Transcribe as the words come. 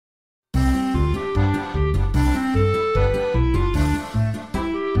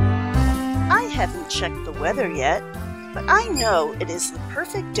haven't checked the weather yet, but I know it is the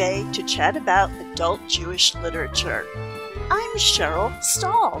perfect day to chat about adult Jewish literature. I'm Cheryl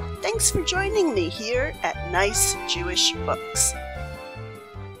Stahl. Thanks for joining me here at Nice Jewish Books.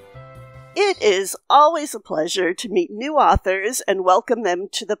 It is always a pleasure to meet new authors and welcome them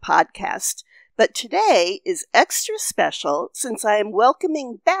to the podcast. But today is extra special since I am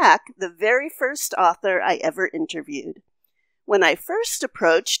welcoming back the very first author I ever interviewed. When I first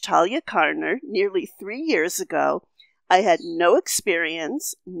approached Talia Carner nearly 3 years ago, I had no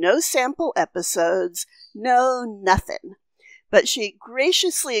experience, no sample episodes, no nothing. But she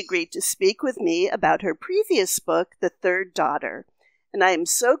graciously agreed to speak with me about her previous book, The Third Daughter, and I am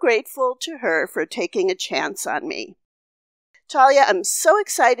so grateful to her for taking a chance on me. Talia, I'm so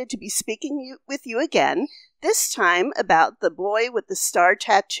excited to be speaking with you again, this time about The Boy with the Star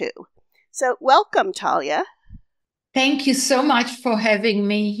Tattoo. So welcome, Talia. Thank you so much for having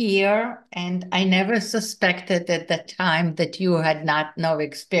me here. And I never suspected at the time that you had no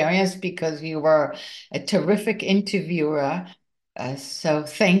experience because you were a terrific interviewer. So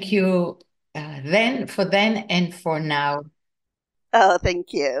thank you then and for now. Oh,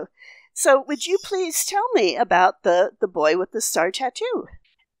 thank you. So would you please tell me about the Boy with the Star Tattoo?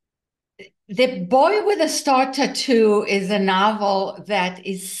 The Boy with the Star Tattoo is a novel that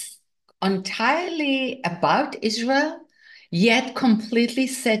is entirely about Israel, yet completely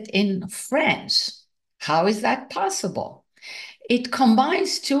set in France. How is that possible? It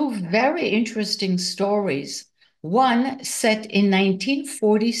combines two very interesting stories. One set in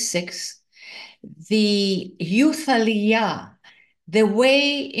 1946, the youth aliyah, the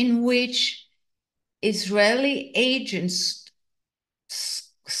way in which Israeli agents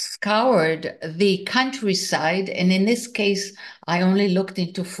scoured the countryside, and in this case, I only looked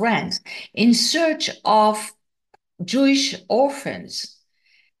into France, in search of Jewish orphans,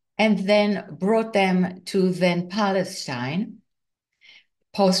 and then brought them to then Palestine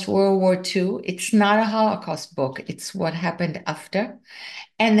post-World War II. It's not a Holocaust book. It's what happened after.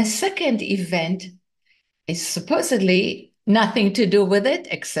 And the second event is supposedly nothing to do with it,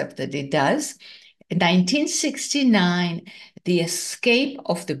 except that it does. In 1969, the escape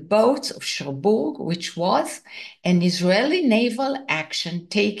of the boats of Cherbourg, which was an Israeli naval action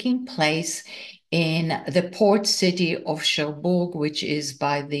taking place in the port city of Cherbourg, which is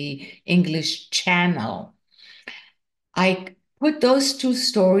by the English Channel. I put those two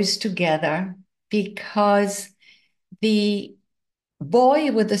stories together because the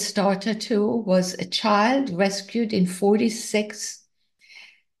Boy with the Star Tattoo was a child rescued in 1946,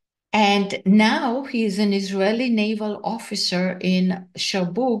 and now he is an Israeli naval officer in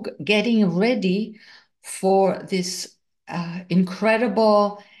Cherbourg getting ready for this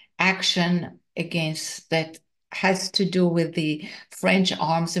incredible action against that has to do with the French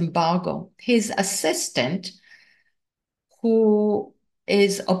arms embargo. His assistant, who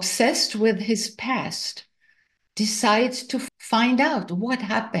is obsessed with his past, decides to find out what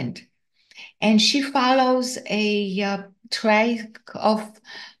happened. And she follows a track of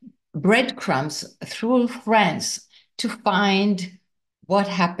breadcrumbs through France to find what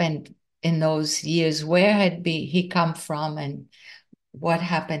happened in those years, where had he come from, and what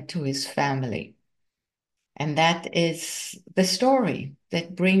happened to his family. And that is the story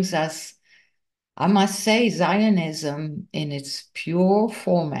that brings us, I must say, Zionism in its pure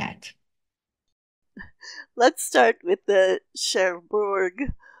format. Let's start with the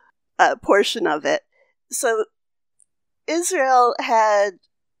Cherbourg portion of it. So Israel had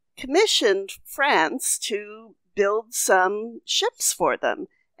commissioned France to build some ships for them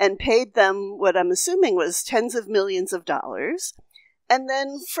and paid them what I'm assuming was tens of millions of dollars. And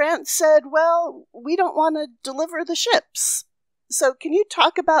then France said, well, we don't want to deliver the ships. So can you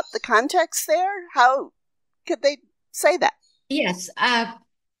talk about the context there? How could they say that? Yes, I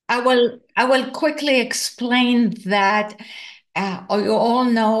will quickly explain that. You all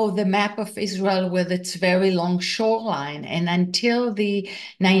know the map of Israel with its very long shoreline, and until the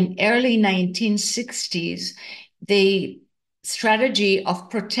early 1960s, the strategy of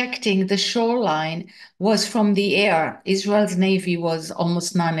protecting the shoreline was from the air. Israel's Navy was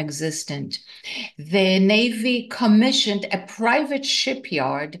almost non-existent. The Navy commissioned a private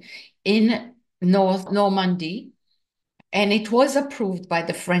shipyard in North Normandy, and it was approved by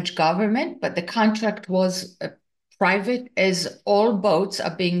the French government, but the contract was private, as all boats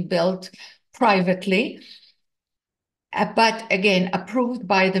are being built privately. But again, approved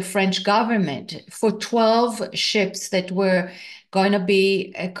by the French government for 12 ships that were going to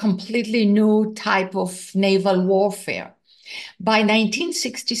be a completely new type of naval warfare. By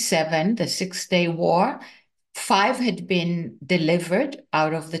 1967, the Six-Day War, 5 had been delivered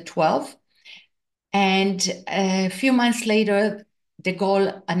out of the 12. And a few months later, de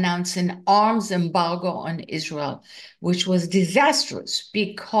Gaulle announced an arms embargo on Israel, which was disastrous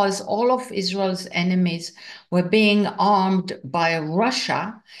because all of Israel's enemies were being armed by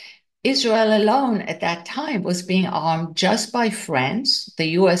Russia. Israel alone at that time was being armed just by France. The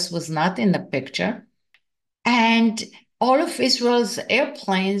US was not in the picture. And all of Israel's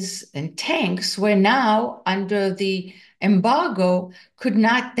airplanes and tanks were now under the embargo,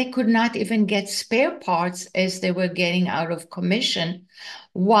 they could not even get spare parts as they were getting out of commission,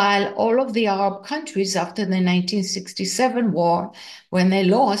 while all of the Arab countries after the 1967 war, when they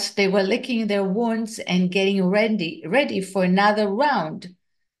lost, they were licking their wounds and getting ready for another round.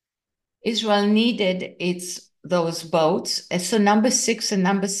 Israel needed those boats. And so number 6 and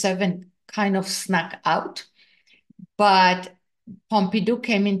number 7 kind of snuck out. But Pompidou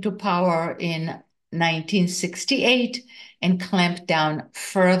came into power in 1968 and clamped down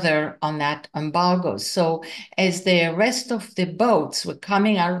further on that embargo. So as the rest of the boats were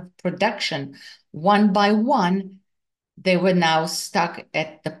coming out of production, one by one, they were now stuck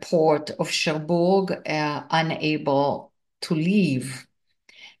at the port of Cherbourg, unable to leave.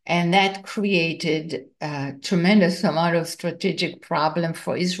 And that created a tremendous amount of strategic problem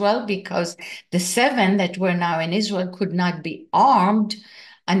for Israel because the 7 that were now in Israel could not be armed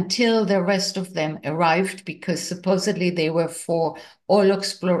until the rest of them arrived, because supposedly they were for oil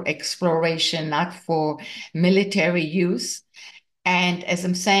exploration, not for military use. And as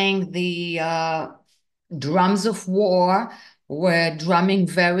I'm saying, the drums of war were drumming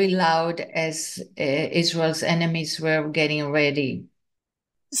very loud as Israel's enemies were getting ready.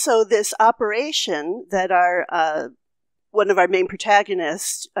 So this operation that one of our main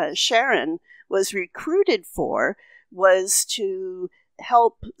protagonists, Sharon, was recruited for was to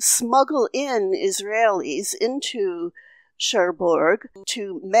help smuggle in Israelis into Cherbourg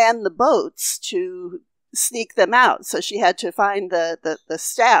to man the boats to sneak them out. So she had to find the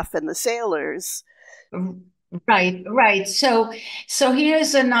staff and the sailors. Right, right. So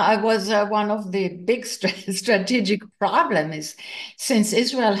here's one of the big strategic problem is, since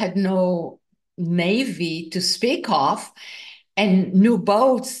Israel had no navy to speak of and new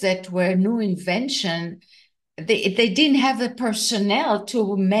boats that were new invention, they didn't have the personnel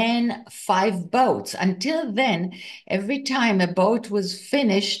to man 5 boats. Until then, every time a boat was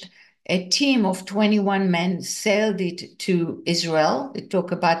finished, a team of 21 men sailed it to Israel. It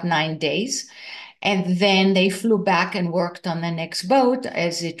took about 9 days. And then they flew back and worked on the next boat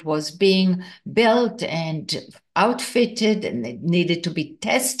as it was being built and outfitted, and it needed to be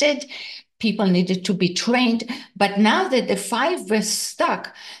tested. People needed to be trained. But now that the 5 were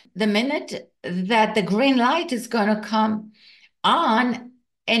stuck, the minute that the green light is going to come on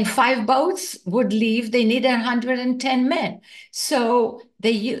and 5 boats would leave, they needed 110 men. So the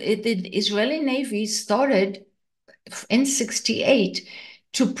Israeli Navy started in 68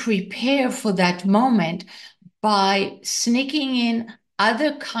 to prepare for that moment by sneaking in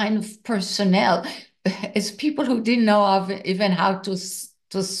other kind of personnel as people who didn't know of even how to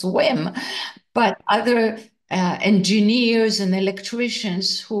swim, but other engineers and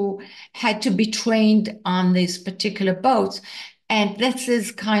electricians who had to be trained on these particular boats. And this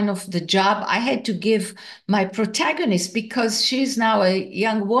is kind of the job I had to give my protagonist, because she's now a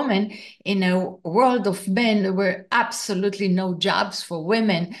young woman in a world of men. There were absolutely no jobs for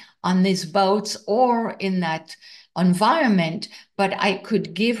women on these boats or in that environment, but I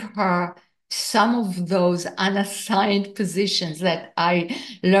could give her some of those unassigned positions that I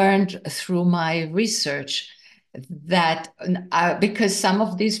learned through my research, that because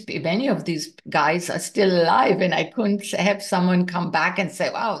many of these guys are still alive, and I couldn't have someone come back and say,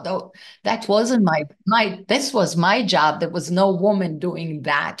 wow, though, that wasn't this was my job. There was no woman doing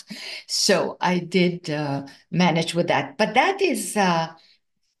that. So I did manage with that. But that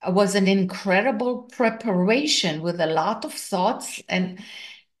was an incredible preparation with a lot of thoughts, and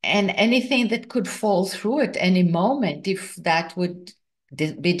anything that could fall through at any moment if that would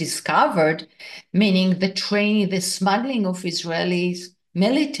be discovered, meaning the training, the smuggling of Israelis,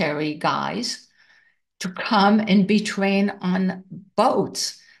 military guys, to come and be trained on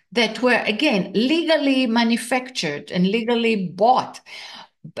boats that were, again, legally manufactured and legally bought.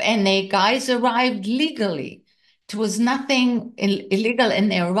 And the guys arrived legally. It was nothing illegal in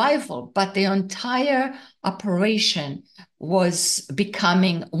their arrival, but the entire operation was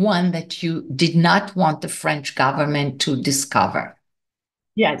becoming one that you did not want the French government to discover.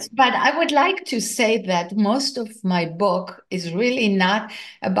 Yes, but I would like to say that most of my book is really not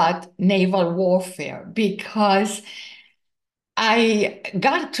about naval warfare, because I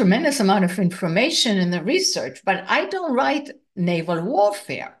got a tremendous amount of information in the research, but I don't write naval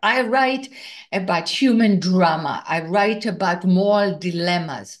warfare. I write about human drama. I write about moral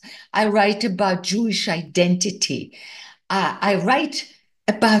dilemmas. I write about Jewish identity. I write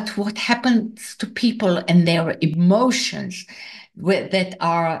about what happens to people and their emotions that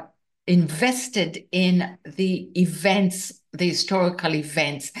are invested in the events, the historical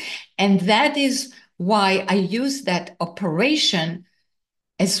events. And that is why I use that operation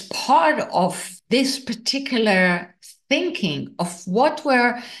as part of this particular thinking of what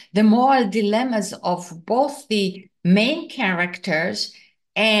were the moral dilemmas of both the main characters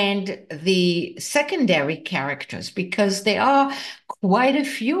and the secondary characters, because there are quite a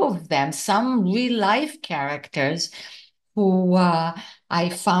few of them, some real life characters who I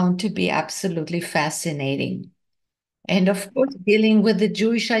found to be absolutely fascinating. And of course, dealing with the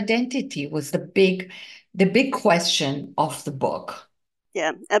Jewish identity was the big question of the book.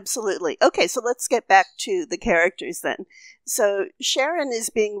 Yeah, absolutely. Okay, so let's get back to the characters then. So Sharon is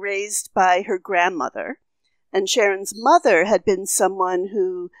being raised by her grandmother, and Sharon's mother had been someone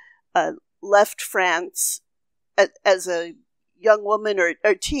who left France as a young woman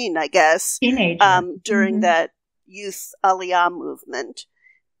or teen, I guess, Teenager. during that youth aliyah movement.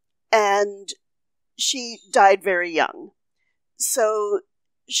 And she died very young. So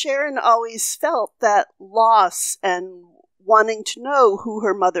Sharon always felt that loss and wanting to know who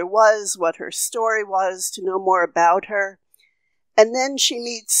her mother was, what her story was, to know more about her. And then she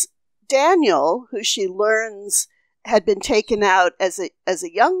meets Daniel, who she learns had been taken out as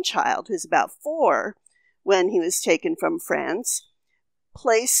a young child, who's about 4, when he was taken from France,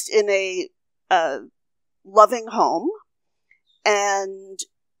 placed in a loving home, and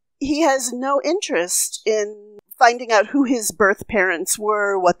he has no interest in finding out who his birth parents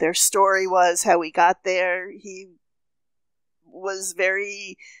were, what their story was, how he got there. He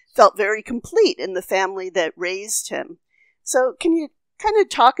felt very complete in the family that raised him. So can you kind of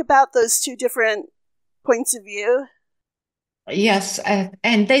talk about those two different points of view? Yes,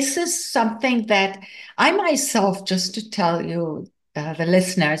 and this is something that I myself, just to tell you, the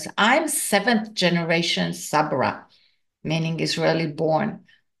listeners, I'm 7th generation Sabra, meaning Israeli born.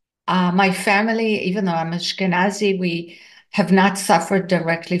 My family, even though I'm Ashkenazi, we have not suffered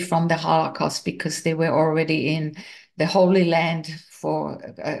directly from the Holocaust because they were already in the Holy Land for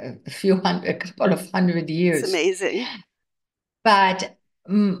a couple of hundred years. It's amazing. But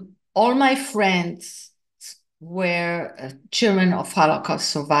all my friends were children of Holocaust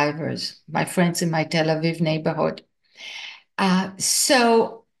survivors, my friends in my Tel Aviv neighborhood.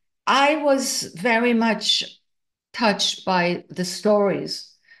 So I was very much touched by the stories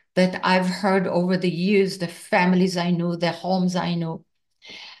that I've heard over the years, the families I knew, the homes I knew.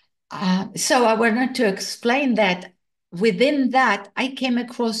 So I wanted to explain that within that, I came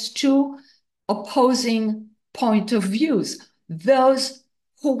across 2 opposing point of views. Those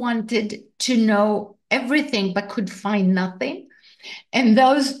who wanted to know everything but could find nothing, and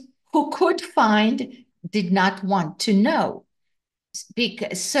those who could find did not want to know.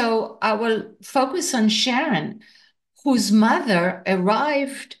 So I will focus on Sharon, whose mother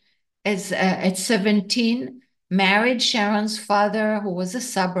arrived at 17, married Sharon's father, who was a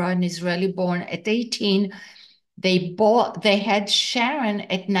Sabra, an Israeli born, at 18. They had Sharon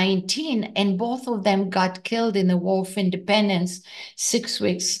at 19, and both of them got killed in the War of Independence 6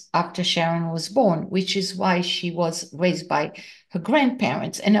 weeks after Sharon was born, which is why she was raised by her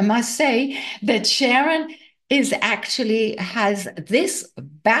grandparents. And I must say that Sharon has this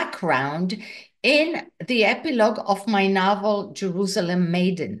background in the epilogue of my novel, Jerusalem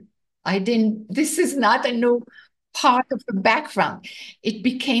Maiden. This is not a new part of the background. It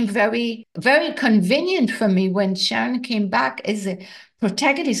became very, very convenient for me when Sharon came back as a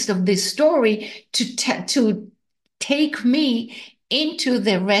protagonist of this story to take me into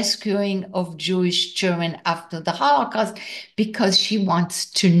the rescuing of Jewish children after the Holocaust, because she wants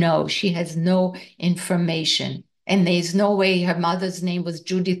to know. She has no information. And there's no way. Her mother's name was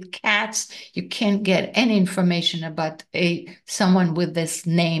Judith Katz. You can't get any information about someone with this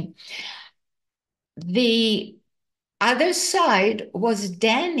name. The other side was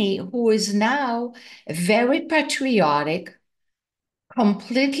Danny, who is now very patriotic,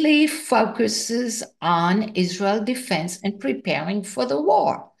 completely focuses on Israel defense and preparing for the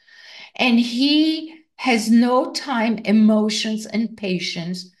war. And he has no time, emotions, and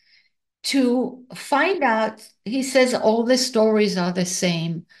patience to find out. He says all the stories are the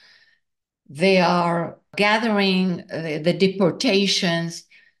same. They are gathering the deportations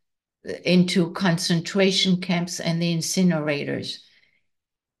into concentration camps and the incinerators.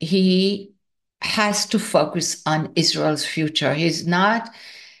 He has to focus on Israel's future. He's not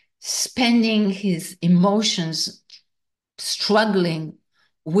spending his emotions struggling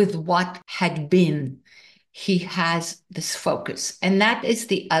with what had been. He has this focus. And that is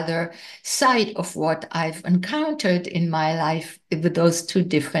the other side of what I've encountered in my life with those two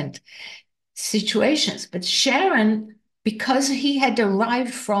different situations. But Sharon, because he had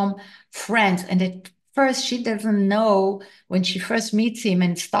arrived from France, and at first she doesn't know when she first meets him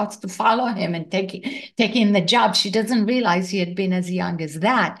and starts to follow him and taking the job, she doesn't realize he had been as young as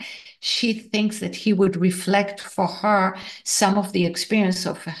that. She thinks that he would reflect for her some of the experience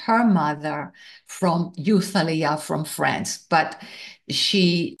of her mother from youth aliyah from France. But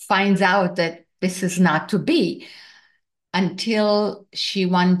she finds out that this is not to be, until she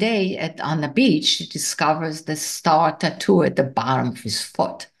one day on the beach, she discovers the star tattoo at the bottom of his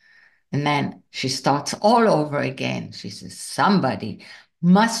foot. And then she starts all over again. She says, somebody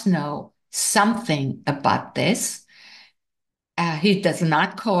must know something about this. He does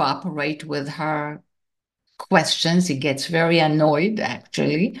not cooperate with her questions. He gets very annoyed,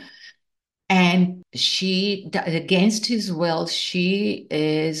 actually. And she, against his will, she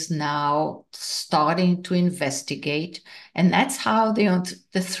is now starting to investigate. And that's how the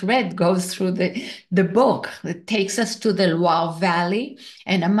thread goes through the book. It takes us to the Loire Valley.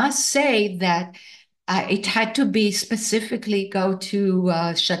 And I must say that it had to be specifically go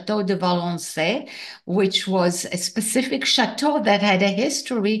to Chateau de Valençay, which was a specific chateau that had a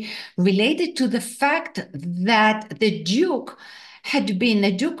history related to the fact that the Duke had been,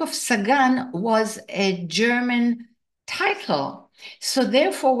 the Duke of Sagan was a German title. So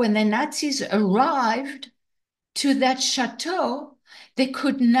therefore, when the Nazis arrived to that chateau, they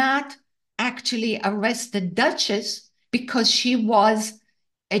could not actually arrest the Duchess because she was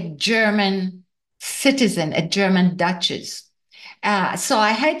a German citizen, a German Duchess. So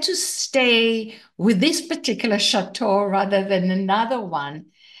I had to stay with this particular chateau rather than another one.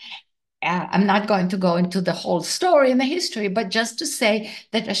 I'm not going to go into the whole story and the history, but just to say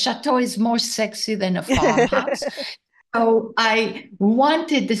that a chateau is more sexy than a farmhouse. So I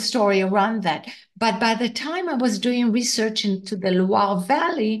wanted the story around that. But by the time I was doing research into the Loire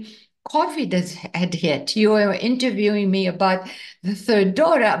Valley, COVID had hit. You were interviewing me about the third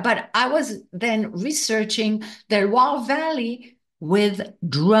daughter, but I was then researching the Loire Valley with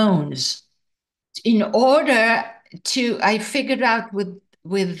drones. In order to, I figured out with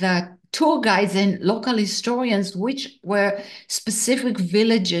tour guides and local historians which were specific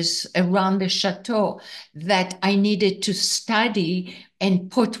villages around the chateau that I needed to study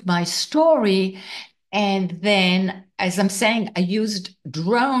and put my story. And then, as I'm saying, I used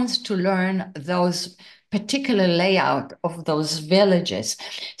drones to learn those particular layout of those villages.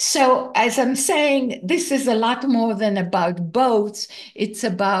 So as I'm saying, this is a lot more than about boats. It's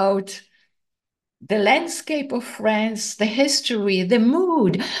about the landscape of France, the history, the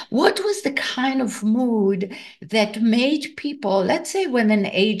mood. What was the kind of mood that made people, let's say when an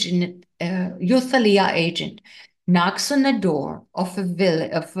agent, youth aliyah agent, knocks on the door of a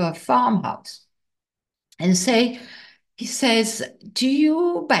village, of a farmhouse, and he says, do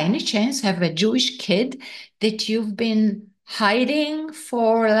you by any chance have a Jewish kid that you've been hiding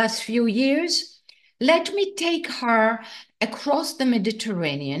for the last few years? Let me take her across the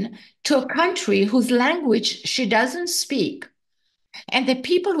Mediterranean to a country whose language she doesn't speak. And the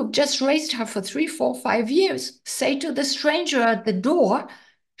people who've just raised her for 3, 4, 5 years say to the stranger at the door,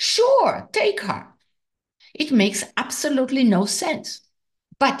 sure, take her. It makes absolutely no sense.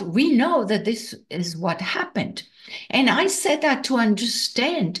 But we know that this is what happened. And I said that to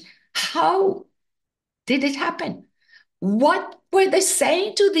understand how did it happen? What were they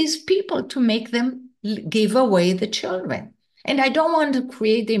saying to these people to make them give away the children? And I don't want to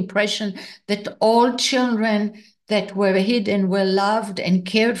create the impression that all children that were hidden were loved and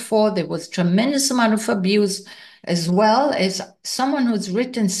cared for. There was tremendous amount of abuse, as well as someone who's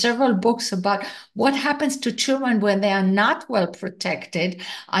written several books about what happens to children when they are not well protected.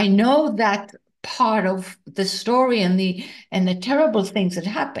 I know that part of the story and the terrible things that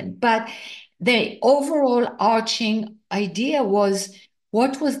happened, but the overall arching idea was,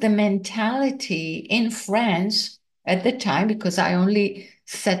 what was the mentality in France at the time, because I only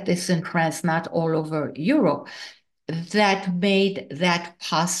set this in France, not all over Europe, that made that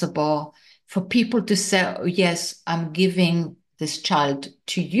possible for people to say, oh, yes, I'm giving this child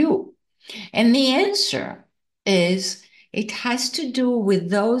to you. And the answer is, it has to do with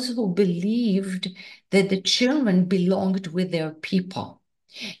those who believed that the children belonged with their people.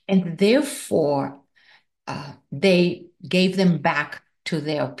 And therefore, they gave them back to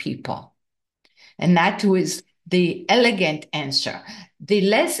their people. And that was the elegant answer. The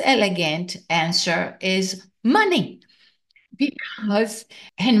less elegant answer is money, because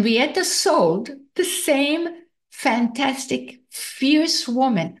Henrietta sold the same fantastic, fierce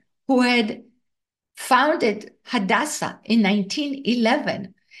woman who had founded Hadassah in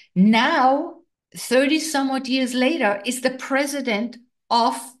 1911. Now, 30 somewhat years later, is the president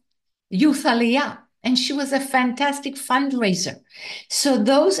of Youth Aliyah. And she was a fantastic fundraiser. So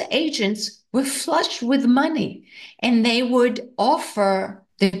those agents were flushed with money, and they would offer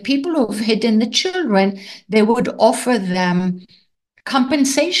the people who've hidden the children, they would offer them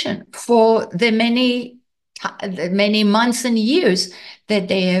compensation for the many months and years that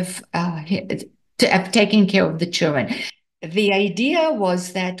they have to have taken care of the children. The idea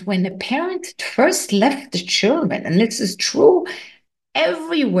was that when a parent first left the children, and this is true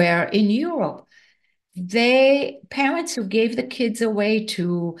everywhere in Europe, parents who gave the kids away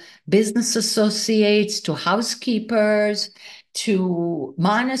to business associates, to housekeepers, to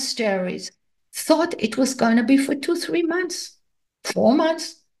monasteries, thought it was going to be for 2, 3 months, 4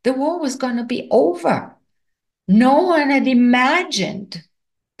 months. The war was going to be over. No one had imagined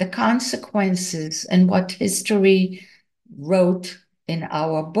the consequences and what history wrote in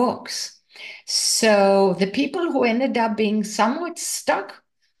our books. So the people who ended up being somewhat stuck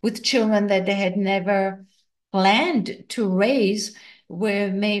with children that they had never planned to raise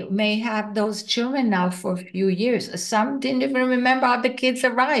may have those children now for a few years. Some didn't even remember how the kids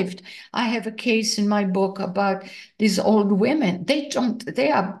arrived. I have a case in my book about these old women. They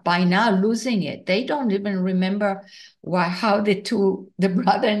are by now losing it. They don't even remember how the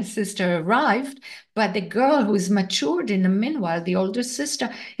brother and sister arrived. But the girl who's matured in the meanwhile, the older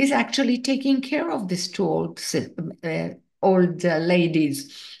sister, is actually taking care of these two old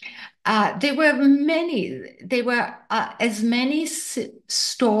ladies. There were as many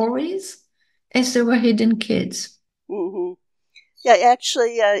stories as there were hidden kids. Mm-hmm. Yeah, I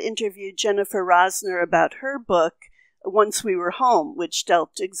actually interviewed Jennifer Rosner about her book, Once We Were Home, which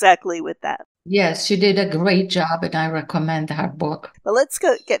dealt exactly with that. Yes, she did a great job, and I recommend her book. But let's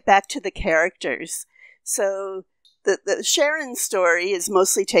get back to the characters. So the Sharon story is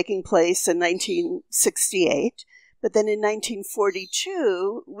mostly taking place in 1968, but then in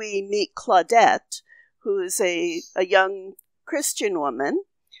 1942 we meet Claudette, who is a young Christian woman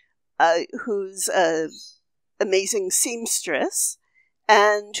who's an amazing seamstress,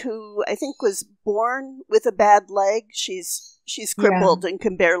 and who I think was born with a bad leg. She's crippled and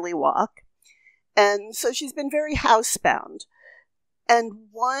can barely walk. And so she's been very housebound. And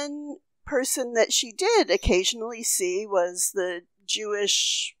one person that she did occasionally see was the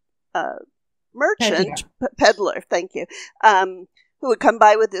Jewish merchant, peddler, thank you, who would come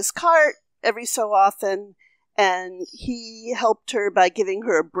by with his cart every so often. And he helped her by giving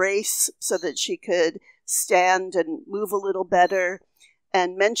her a brace so that she could stand and move a little better,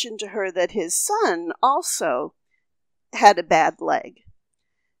 and mentioned to her that his son also had a bad leg.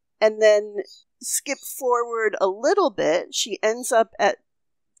 And then skip forward a little bit, she ends up at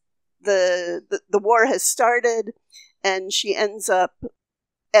the war has started, and she ends up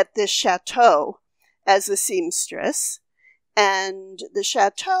at this chateau as a seamstress. And the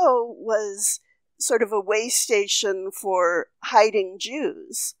chateau was sort of a way station for hiding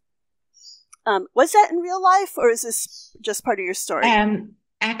Jews. Was that in real life, or is this just part of your story?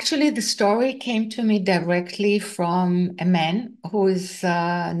 Actually, the story came to me directly from a man who is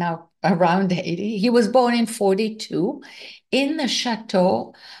now around 80. He was born in 42 in the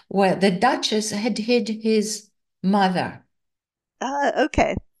chateau where the Duchess had hid his mother.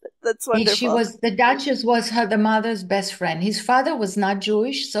 Okay. That's wonderful. The Duchess was the mother's best friend. His father was not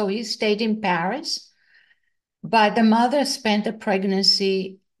Jewish, so he stayed in Paris. But the mother spent the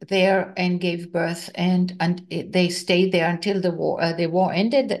pregnancy there and gave birth, and they stayed there until the war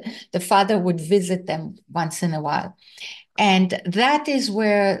ended. The father would visit them once in a while. And that is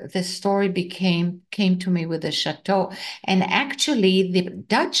where the story came to me with the chateau. And actually, the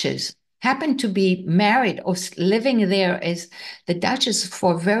Duchess happened to be married or living there as the Duchess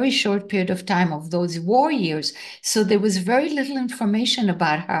for a very short period of time of those war years. So there was very little information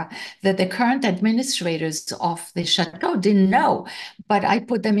about her that the current administrators of the chateau didn't know. But I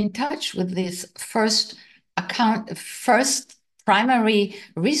put them in touch with this first primary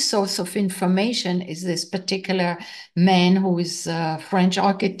resource of information is this particular man who is a French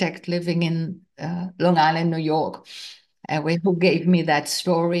architect living in Long Island, New York, who gave me that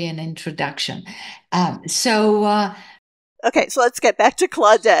story and introduction. Okay, so let's get back to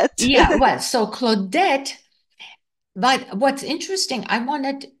Claudette. So Claudette, but what's interesting,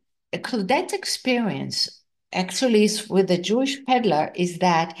 Claudette's experience actually with the Jewish peddler is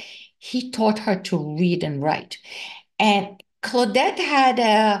that he taught her to read and write. And Claudette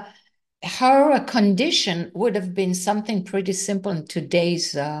had her condition would have been something pretty simple in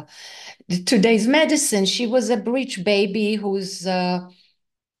today's medicine. She was a breech baby whose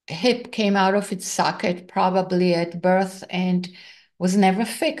hip came out of its socket probably at birth and was never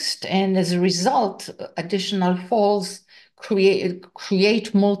fixed. And as a result, additional falls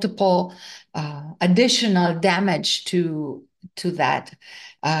create multiple additional damage to that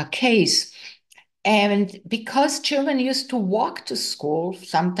case. And because children used to walk to school,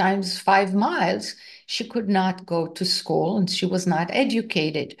 sometimes 5 miles, she could not go to school and she was not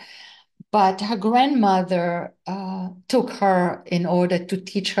educated. But her grandmother took her in order to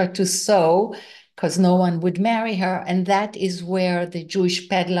teach her to sew because no one would marry her. And that is where the Jewish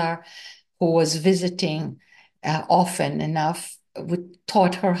peddler who was visiting often enough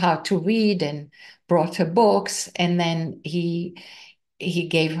taught her how to read and brought her books. And then he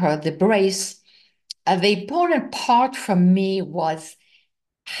gave her the brace. The important part for me was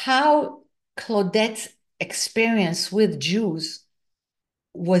how Claudette's experience with Jews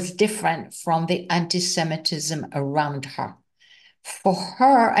was different from the anti-Semitism around her. For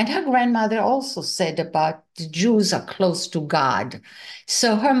her, and her grandmother also said about the Jews are close to God.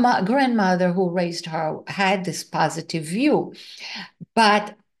 So her grandmother who raised her had this positive view.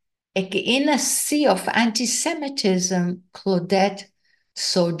 But in a sea of anti-Semitism, Claudette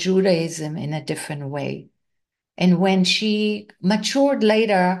saw Judaism in a different way. And when she matured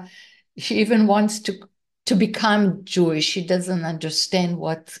later, she even wants to become Jewish. She doesn't understand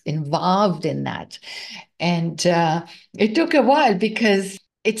what's involved in that. And it took a while because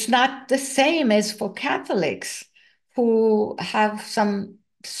it's not the same as for Catholics who have some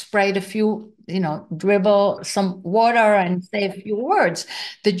sprayed a few, dribble some water and say a few words.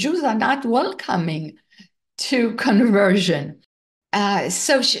 The Jews are not welcoming to conversion.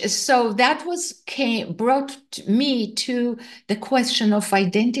 So that brought me to the question of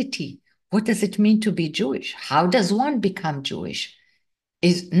identity. What does it mean to be Jewish? How does one become Jewish?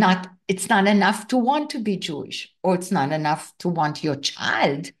 It's not enough to want to be Jewish, or it's not enough to want your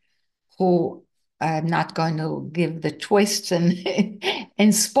child, who I'm not going to give the twists and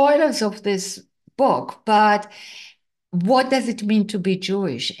and spoilers of this book, but what does it mean to be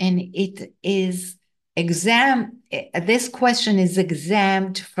Jewish? And this question is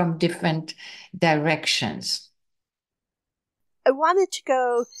examined from different directions. I wanted to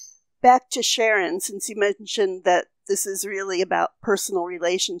go back to Sharon, since you mentioned that this is really about personal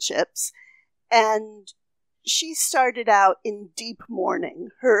relationships. And she started out in deep mourning.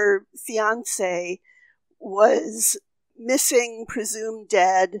 Her fiancé was missing, presumed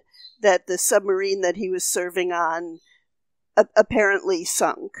dead, that the submarine that he was serving on apparently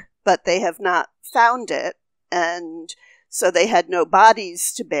sunk, but they have not found it. And so they had no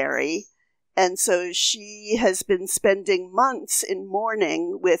bodies to bury. And so she has been spending months in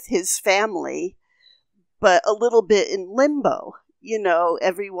mourning with his family, but a little bit in limbo.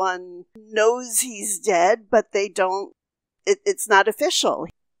 Everyone knows he's dead, but they don't, it's not official.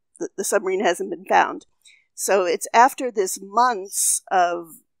 The submarine hasn't been found. So it's after this months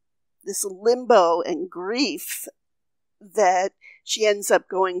of this limbo and grief that she ends up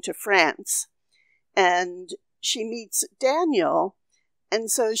going to France. And she meets Daniel,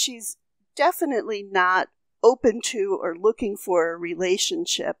 and so she's definitely not open to or looking for a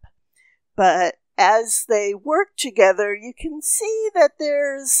relationship. But as they work together, you can see that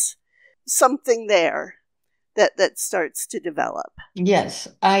there's something there that starts to develop. Yes,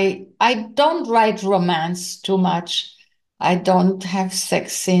 I don't write romance too much. I don't have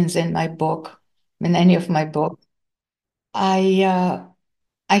sex scenes in my book, in any of my books. I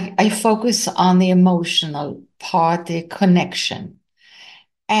focus on the emotional part, the connection.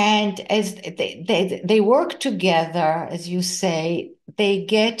 And as they work together, as you say, they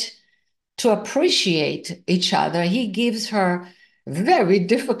get to appreciate each other. He gives her very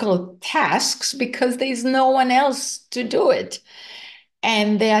difficult tasks because there's no one else to do it.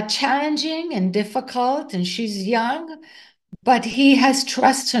 And they are challenging and difficult, and she's young, but he has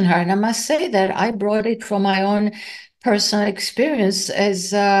trust in her. And I must say that I brought it from my own personal experience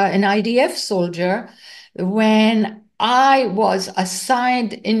as an IDF soldier when I was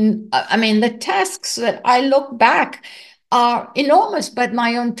assigned the tasks that I look back are enormous, but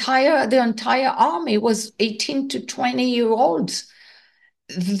the entire army was 18 to 20-year-olds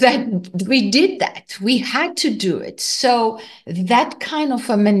that we did that. We had to do it. So that kind of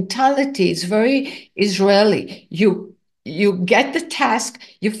a mentality is very Israeli. You get the task,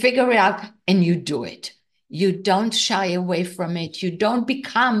 you figure it out, and you do it. You don't shy away from it. You don't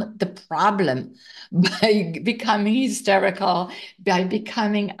become the problem by becoming hysterical, by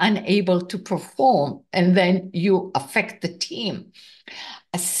becoming unable to perform, and then you affect the team.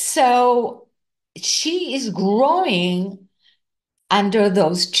 So she is growing under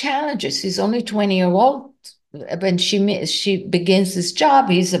those challenges. He's only 20-year old when she begins this job.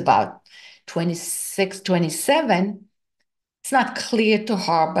 He's about 26, 27. It's not clear to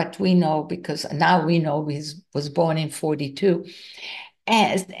her, but we know because now we know he was born in 42.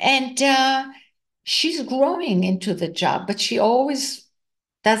 And she's growing into the job, but she always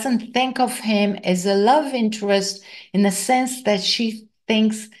doesn't think of him as a love interest in the sense that she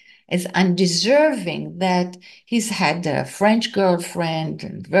thinks is undeserving, that he's had a French girlfriend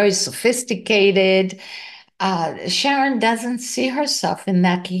and very sophisticated. Sharon doesn't see herself in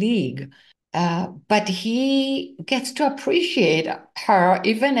that league. But he gets to appreciate her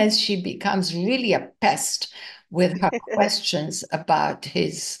even as she becomes really a pest with her questions about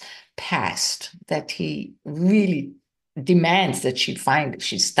his past, that he really demands that she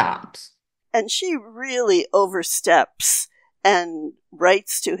stops. And she really oversteps and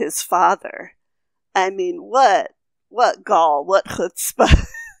writes to his father. I mean, what gall, what chutzpah.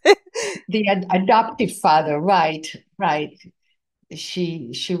 The adoptive father, right, right.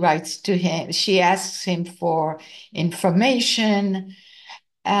 She writes to him. She asks him for information.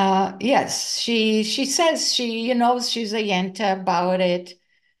 Yes, she says she's a yenta about it.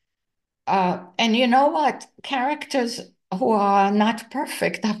 And you know what? Characters who are not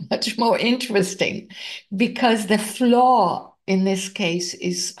perfect are much more interesting because the flaw in this case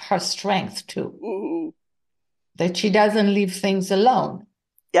is her strength too, Mhm. that she doesn't leave things alone.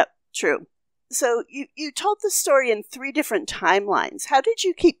 Yep, true. So you told the story in three different timelines. How did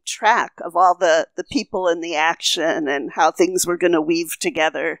you keep track of all the people and the action and how things were going to weave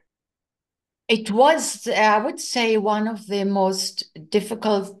together? It was, I would say, one of the most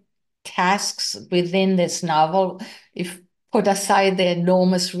difficult tasks within this novel. If put aside the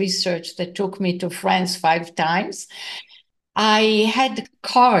enormous research that took me to France 5 times, I had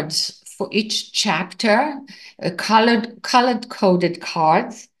cards for each chapter, colored coded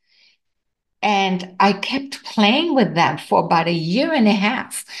cards, and I kept playing with them for about a year and a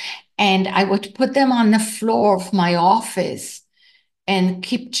half. And I would put them on the floor of my office and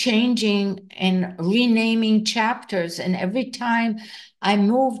keep changing and renaming chapters. And every time I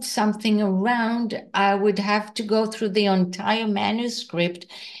moved something around, I would have to go through the entire manuscript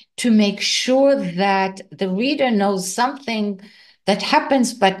to make sure that the reader knows something that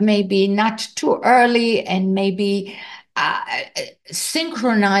happens, but maybe not too early, and maybe uh,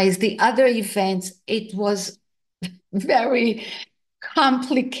 synchronize the other events. It was very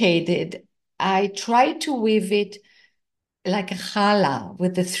complicated. I tried to weave it like a challah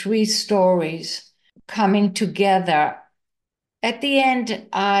with the three stories coming together. At the end,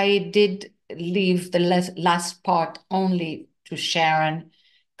 I did leave the last part only to Sharon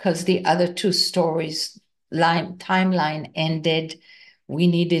because the other two stories timeline ended. We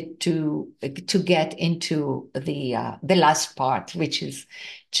needed to get into the last part, which is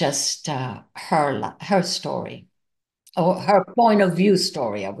just her story, or her point of view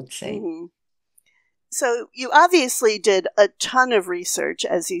story, I would say. Hmm. So you obviously did a ton of research,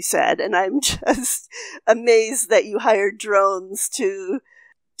 as you said, and I'm just amazed that you hired drones to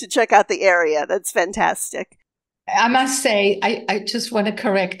check out the area. That's fantastic. I must say, I just want to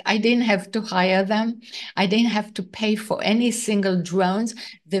correct. I didn't have to hire them. I didn't have to pay for any single drones.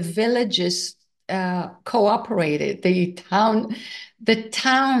 The villages cooperated. The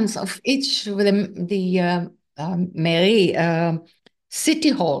towns of each, the mairie, city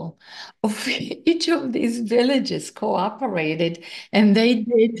hall of each of these villages cooperated, and they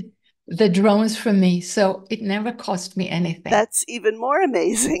did the drones for me. So it never cost me anything. That's even more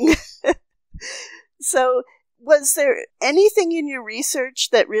amazing. So, was there anything in your research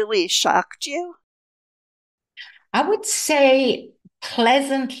that really shocked you? I would say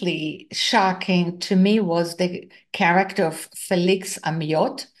pleasantly shocking to me was the character of Felix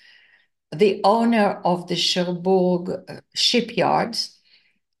Amiot, the owner of the Cherbourg shipyards.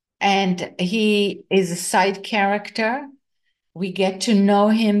 And he is a side character. We get to know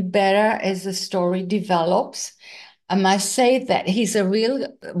him better as the story develops. I must say that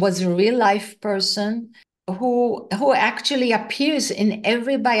was a real life person who actually appears in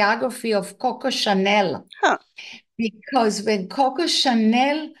every biography of Coco Chanel. Huh. Because when Coco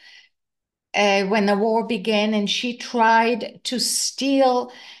Chanel, when the war began, and she tried to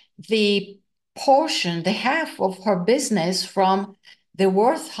steal the the half of her business from the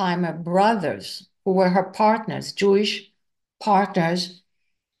Wertheimer brothers, who were her partners, Jewish partners,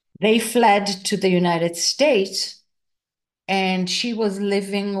 they fled to the United States, and she was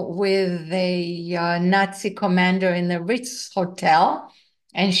living with a Nazi commander in the Ritz Hotel,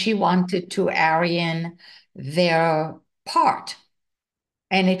 and she wanted to Aryan their part.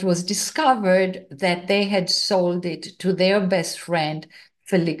 And it was discovered that they had sold it to their best friend,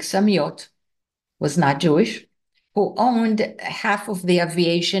 Felix Amiot, was not Jewish, who owned half of the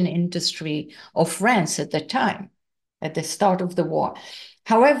aviation industry of France at the time, at the start of the war.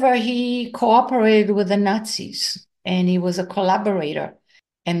 However, he cooperated with the Nazis and he was a collaborator,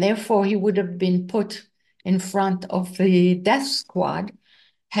 and therefore he would have been put in front of the death squad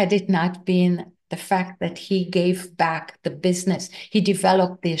had it not been the fact that he gave back the business. He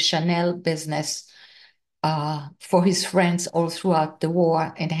developed the Chanel business for his friends all throughout the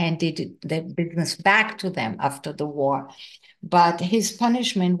war and handed the business back to them after the war. But his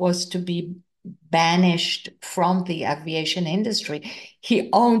punishment was to be banished from the aviation industry. He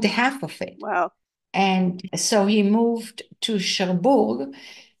owned half of it. Wow. And so he moved to Cherbourg.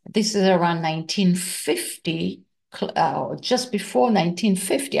 This is around 1950, just before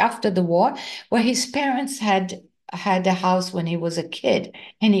 1950, after the war, where his parents had a house when he was a kid,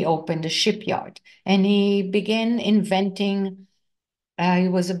 and he opened a shipyard and he began inventing. He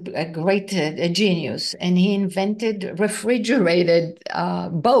was a great genius, and he invented refrigerated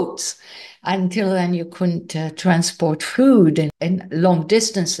boats. Until then, you couldn't transport food in long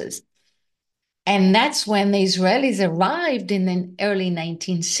distances. And that's when the Israelis arrived in the early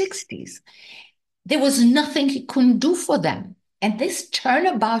 1960s. There was nothing he couldn't do for them. And this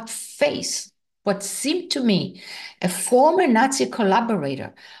turnabout face, what seemed to me a former Nazi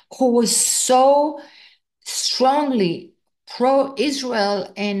collaborator who was so strongly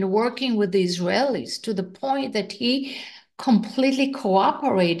pro-Israel and working with the Israelis to the point that he completely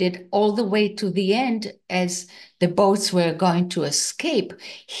cooperated all the way to the end as the boats were going to escape.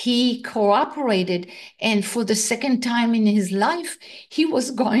 He cooperated, and for the second time in his life, he was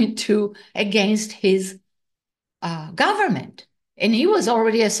going to against his government. And he was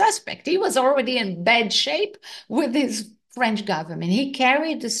already a suspect. He was already in bad shape with his French government. He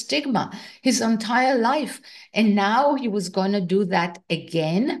carried the stigma his entire life. And now he was going to do that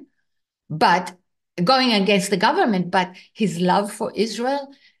again, but going against the government. But his love for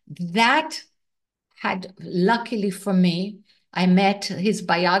Israel, that had, luckily for me, I met his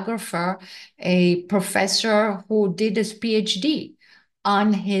biographer, a professor who did his PhD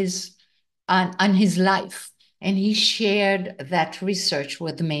on his life. And he shared that research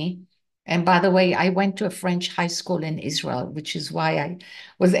with me. And by the way, I went to a French high school in Israel, which is why I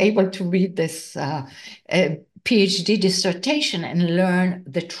was able to read this PhD dissertation and learn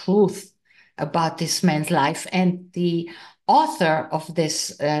the truth about this man's life. And the author of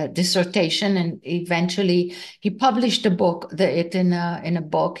this dissertation, and eventually he published a book, in a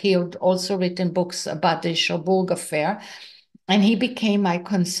book. He had also written books about the Cherbourg affair. And he became my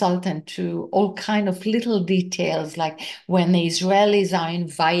consultant to all kind of little details, like when the Israelis are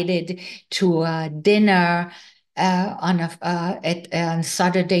invited to a dinner on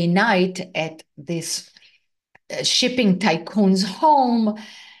Saturday night at this shipping tycoon's home.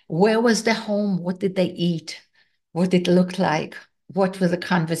 Where was the home? What did they eat? What did it look like? What were the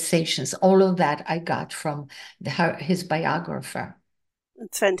conversations? All of that I got from his biographer.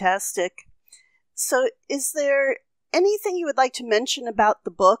 That's fantastic. So, is there anything you would like to mention about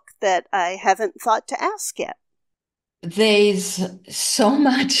the book that I haven't thought to ask yet? There's so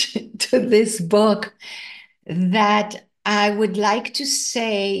much to this book that I would like to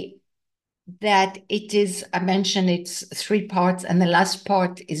say that it is, I mentioned it's 3 parts, and the last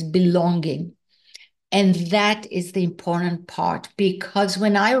part is belonging. And that is the important part, because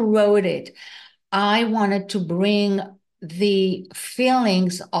when I wrote it, I wanted to bring the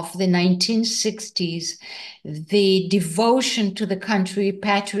feelings of the 1960s, the devotion to the country,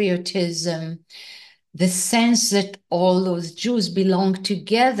 patriotism, the sense that all those Jews belonged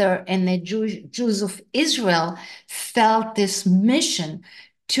together, and the Jews of Israel felt this mission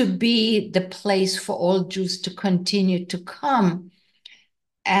to be the place for all Jews to continue to come.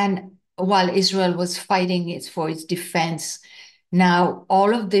 And while Israel was fighting for its defense. Now,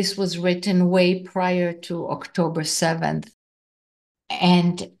 all of this was written way prior to October 7th.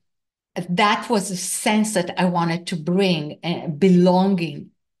 And that was a sense that I wanted to bring, belonging.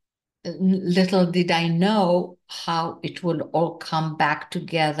 Little did I know how it would all come back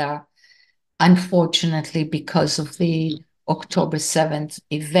together, unfortunately, because of the October 7th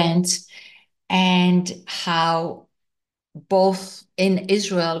events, and how both in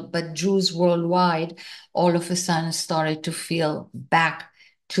Israel, but Jews worldwide, all of a sudden started to feel back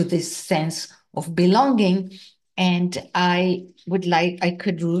to this sense of belonging. And I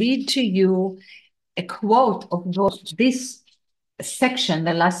could read to you a quote of this section,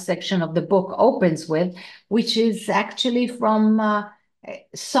 the last section of the book opens with, which is actually from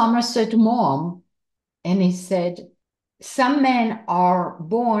Somerset Maugham. And he said, Some men are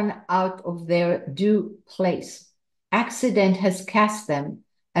born out of their due place. Accident has cast them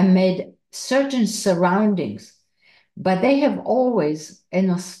amid certain surroundings, but they have always a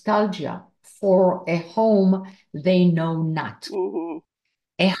nostalgia for a home they know not. Mm-hmm.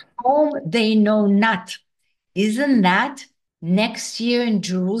 A home they know not. Isn't that next year in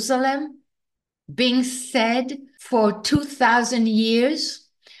Jerusalem being said for 2,000 years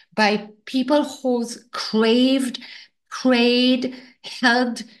by people who's craved, prayed,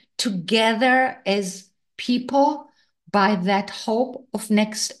 held together as people by that hope of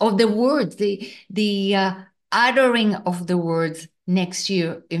next of the words, the uttering of the words next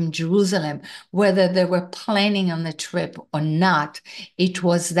year in Jerusalem, whether they were planning on the trip or not. It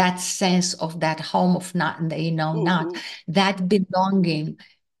was that sense of that home of not, they know not, that belonging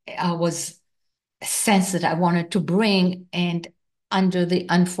was a sense that I wanted to bring. And under the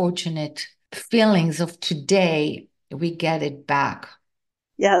unfortunate feelings of today, we get it back.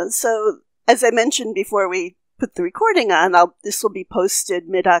 Yeah, so as I mentioned before we put the recording on, this will be posted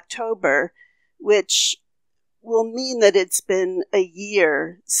mid-October, which will mean that it's been a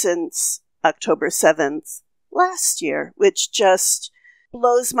year since October 7th last year, which just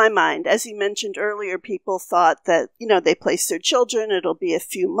blows my mind. As you mentioned earlier, people thought that, they place their children, it'll be a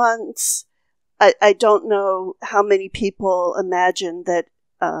few months. I don't know how many people imagined that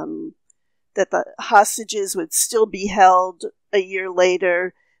that the hostages would still be held a year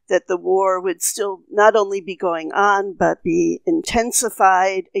later, that the war would still not only be going on, but be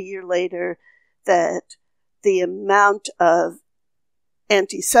intensified a year later, that the amount of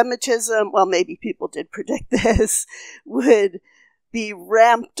anti-Semitism, well, maybe people did predict this, would be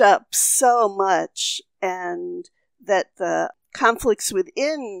ramped up so much, and that the conflicts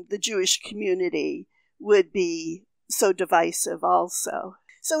within the Jewish community would be so divisive also.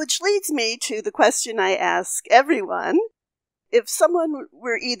 So which leads me to the question I ask everyone. If someone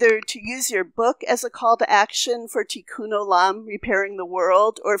were either to use your book as a call to action for Tikkun Olam, repairing the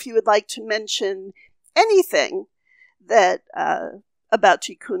world, or if you would like to mention anything that about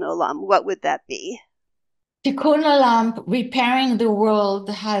Tikkun Olam, what would that be? Tikkun Olam, repairing the world,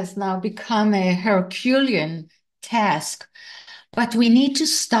 has now become a Herculean task, but we need to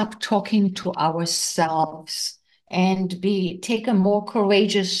stop talking to ourselves and take a more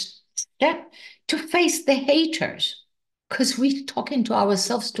courageous step to face the haters, because we're talking to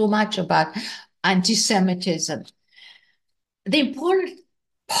ourselves too much about anti-Semitism. The important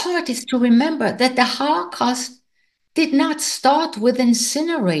part is to remember that the Holocaust did not start with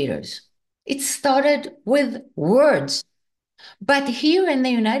incinerators. It started with words. But here in the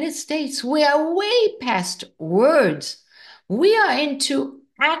United States, we are way past words. We are into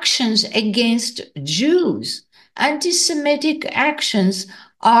actions against Jews. Anti-Semitic actions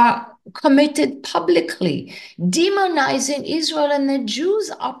are committed publicly. Demonizing Israel and the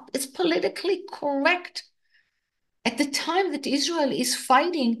Jews is politically correct at the time that Israel is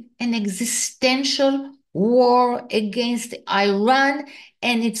fighting an existential war against Iran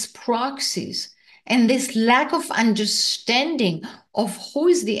and its proxies. And this lack of understanding of who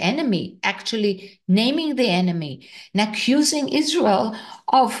is the enemy, actually naming the enemy and accusing Israel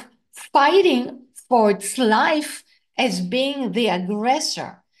of fighting for its life as being the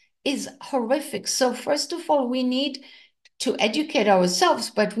aggressor, is horrific. So first of all, we need to educate ourselves,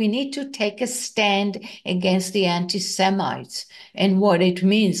 but we need to take a stand against the anti-Semites and what it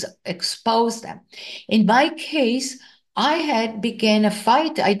means, expose them. In my case, I had began a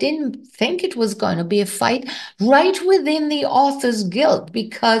fight. I didn't think it was going to be a fight right within the Authors Guild,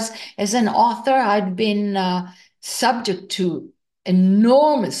 because as an author, I'd been subject to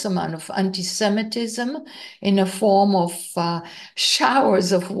enormous amount of anti-Semitism in a form of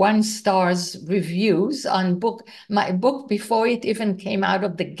showers of 1-star reviews on my book before it even came out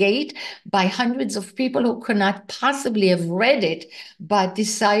of the gate, by hundreds of people who could not possibly have read it, but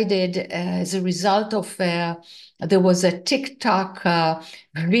decided as a result of there was a TikTok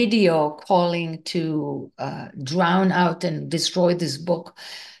video calling to drown out and destroy this book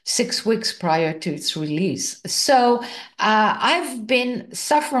 6 weeks prior to its release. So I've been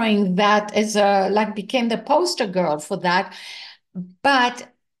suffering that as became the poster girl for that.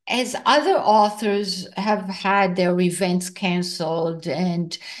 But as other authors have had their events canceled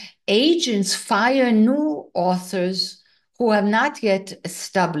and agents fire new authors who have not yet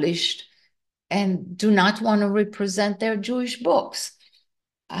established and do not want to represent their Jewish books.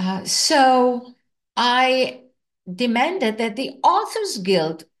 So I demanded that the Authors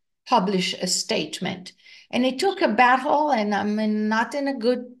Guild publish a statement. And it took a battle, and I'm not in a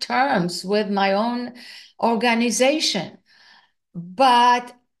good terms with my own organization.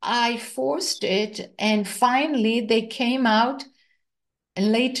 But I forced it, and finally they came out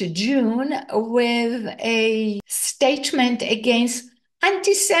in late June with a statement against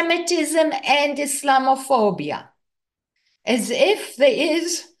anti-Semitism and Islamophobia, as if there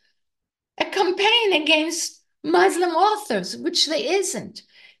is a campaign against Muslim authors, which there isn't.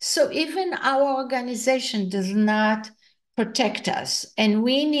 So even our organization does not protect us. And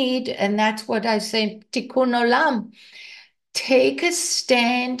we need, and that's what I say, tikkun olam, take a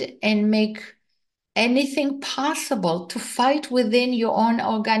stand and make anything possible to fight within your own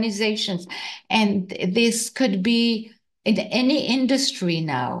organizations. And this could be in any industry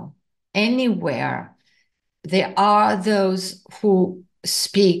now, anywhere. There are those who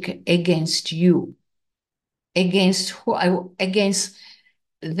speak against you, against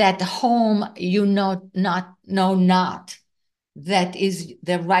that whom you know not. That is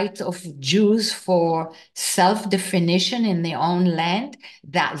the right of Jews for self-definition in their own land.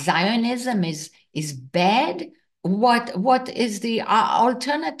 That Zionism is bad. What is the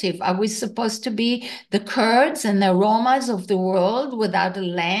alternative? Are we supposed to be the Kurds and the Romas of the world without a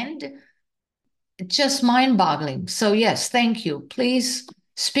land? Just mind-boggling. So yes, thank you. Please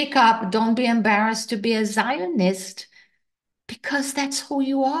speak up. Don't be embarrassed to be a Zionist, because that's who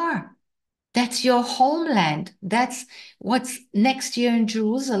you are. That's your homeland. That's what next year in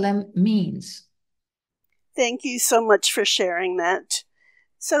Jerusalem means. Thank you so much for sharing that.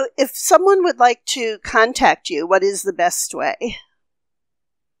 So if someone would like to contact you, what is the best way?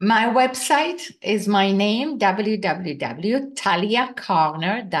 My website is my name,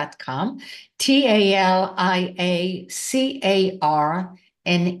 www.taliacarner.com,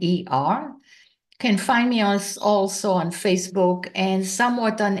 TALIACARNER. Can find me also on Facebook and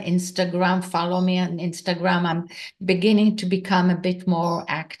somewhat on Instagram. Follow me on Instagram. I'm beginning to become a bit more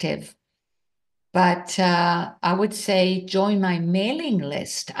active. But I would say join my mailing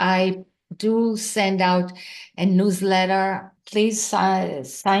list. I do send out a newsletter. Please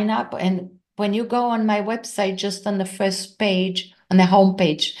sign up. And when you go on my website, just on the first page, on the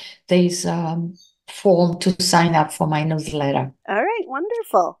homepage, there's form to sign up for my newsletter. All right,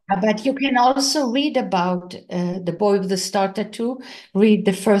 wonderful. But you can also read about The Boy with the Star Tattoo. Read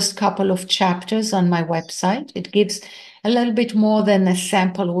the first couple of chapters on my website. It gives a little bit more than a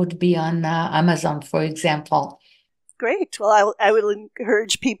sample would be on Amazon, for example. Great. Well, I would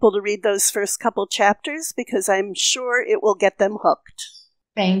encourage people to read those first couple chapters because I'm sure it will get them hooked.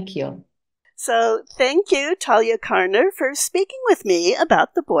 Thank you. So thank you, Talia Carner, for speaking with me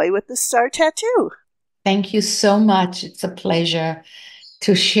about The Boy with the Star Tattoo. Thank you so much. It's a pleasure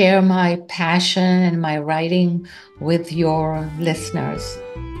to share my passion and my writing with your listeners.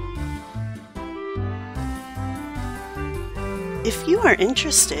 If you are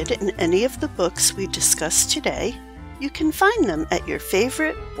interested in any of the books we discussed today, you can find them at your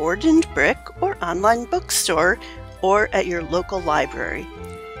favorite Board and Brick or online bookstore or at your local library.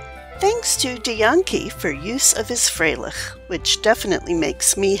 Thanks to Dianki for use of his Freilich, which definitely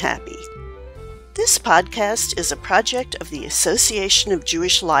makes me happy. This podcast is a project of the Association of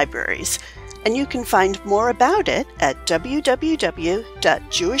Jewish Libraries, and you can find more about it at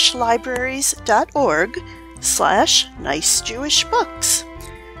www.jewishlibraries.org/nicejewishbooks.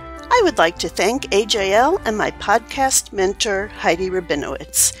 I would like to thank AJL and my podcast mentor, Heidi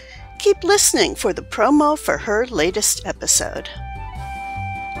Rabinowitz. Keep listening for the promo for her latest episode.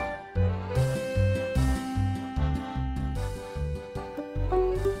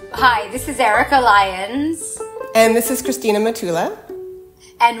 Hi, this is Erica Lyons. And this is Christina Matula.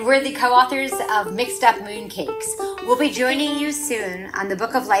 And we're the co-authors of Mixed Up Mooncakes. We'll be joining you soon on the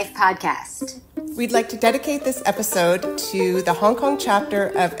Book of Life podcast. We'd like to dedicate this episode to the Hong Kong chapter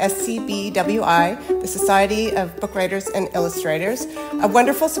of SCBWI, the Society of Book Writers and Illustrators, a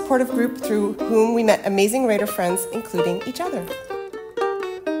wonderful supportive group through whom we met amazing writer friends, including each other.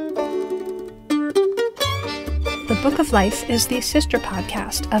 The Book of Life is the sister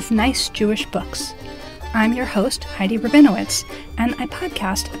podcast of Nice Jewish Books. I'm your host, Heidi Rabinowitz, and I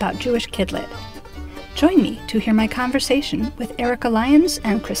podcast about Jewish Kidlit. Join me to hear my conversation with Erica Lyons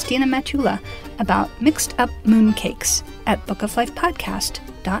and Christina Matula about Mixed Up Mooncakes at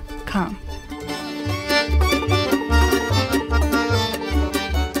bookoflifepodcast.com.